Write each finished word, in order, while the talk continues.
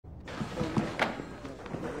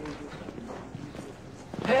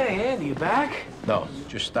Hey, Andy, you back? No,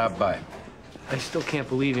 just stop by. I still can't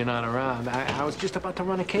believe you're not around. I was just about to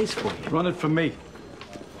run a case for you. Run it for me.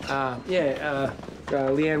 Leanne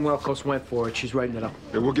Welkos went for it. She's writing it up.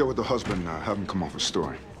 Yeah, we'll get with the husband, have him come off his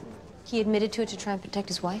story. He admitted to it to try and protect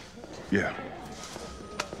his wife? Yeah.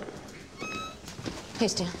 Hey,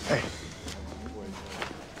 Stan. Hey.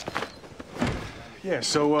 Yeah,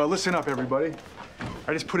 so listen up, everybody.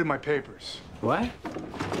 I just put in my papers. What?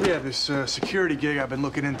 Yeah, this security gig I've been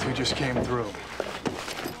looking into just came through.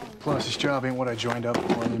 Plus, this job ain't what I joined up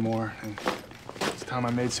for anymore, and it's time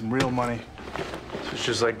I made some real money. So it's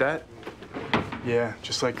just like that? Yeah,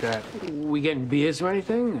 just like that. We getting beers or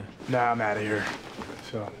anything? Nah, I'm out of here.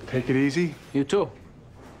 So, take it easy. You too.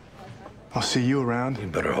 I'll see you around. You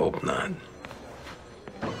better hope not.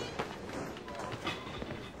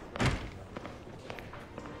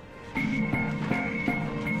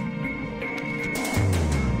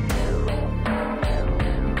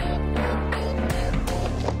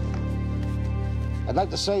 I'd like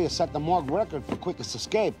to say you set the morgue record for quickest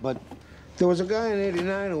escape, but there was a guy in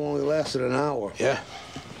 '89 who only lasted an hour. Yeah?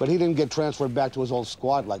 But he didn't get transferred back to his old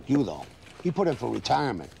squad like you, though. He put in for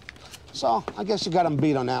retirement. So I guess you got him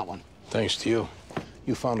beat on that one. Thanks to you.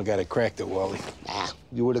 You found the guy that cracked it, Wally. Nah,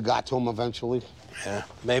 you would have got to him eventually. Yeah,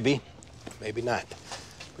 maybe. Maybe not.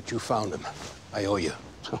 But you found him. I owe you.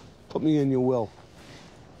 Put me in your will.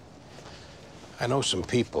 I know some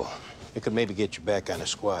people. It could maybe get you back on the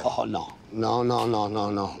squad. Oh, no. No.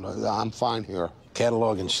 I'm fine here.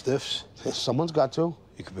 Cataloging stiffs? Someone's got to.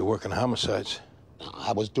 You could be working homicides.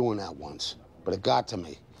 I was doing that once, but it got to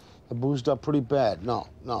me. I boozed up pretty bad. No,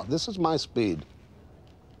 this is my speed.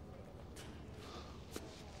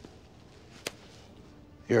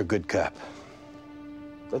 You're a good cop.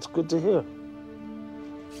 That's good to hear.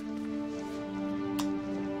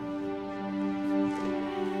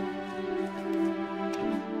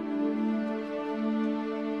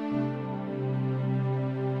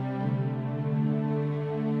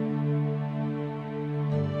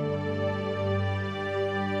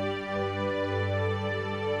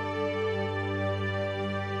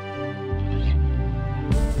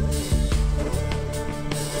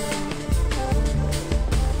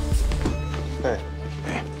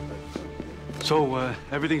 So,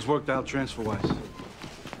 everything's worked out transfer-wise.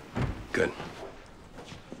 Good.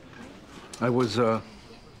 I was in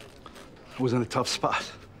a tough spot.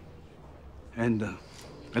 And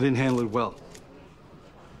I didn't handle it well.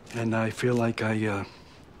 And I feel like I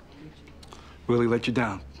really let you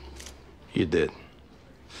down. You did.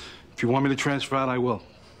 If you want me to transfer out, I will.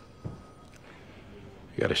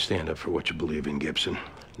 You gotta stand up for what you believe in, Gibson.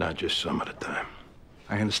 Not just some at a time.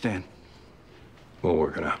 I understand. We'll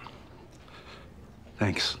work it out.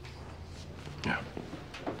 Thanks. Yeah.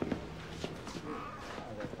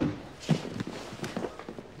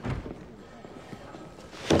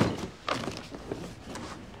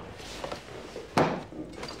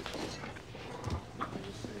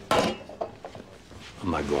 I'm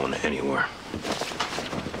not going anywhere.